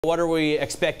What are we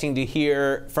expecting to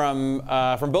hear from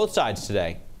both sides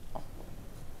today?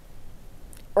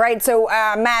 Right. So,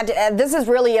 Matt, this is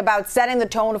really about setting the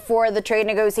tone for the trade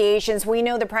negotiations. We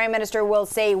know the Prime Minister will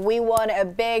say we want a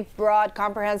big, broad,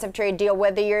 comprehensive trade deal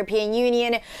with the European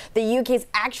Union. The UK is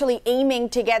actually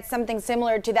aiming to get something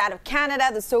similar to that of Canada,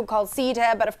 the so-called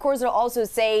CETA. But of course, it'll also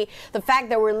say the fact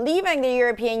that we're leaving the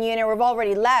European Union, we've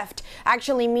already left,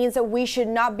 actually means that we should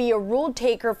not be a rule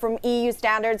taker from EU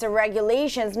standards and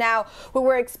regulations. Now, what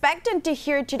we're expecting to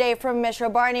hear today from Michel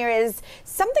Barnier is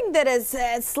something that is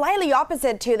slightly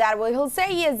opposite to that. What he'll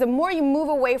say is the more you move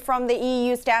away from the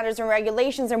EU standards and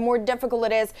regulations, the more difficult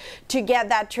it is to get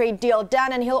that trade deal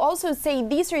done. And he'll also say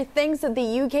these are things that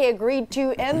the UK agreed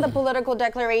to in the political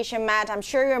declaration, Matt. I'm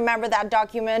sure you remember that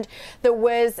document that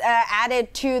was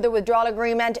added to the withdrawal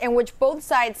agreement, in which both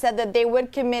sides said that they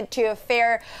would commit to a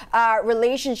fair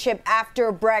relationship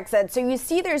after Brexit. So you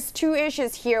see there's two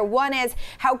issues here. One is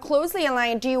how closely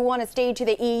aligned do you want to stay to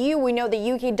the EU? We know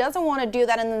the UK doesn't want to do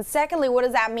that. And then secondly, what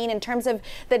does that mean in terms of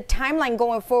the timeline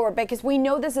going forward? Because we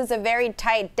know this is a very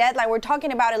tight deadline. We're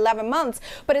talking about 11 months,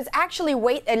 but it's actually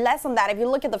less than that. If you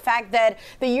look at the fact that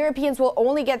the Europeans will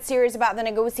only get serious about the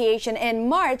negotiation in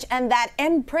March, and that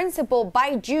in principle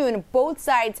by June, both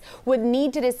sides would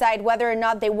need to decide whether or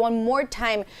not they want more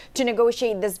time to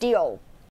negotiate this deal.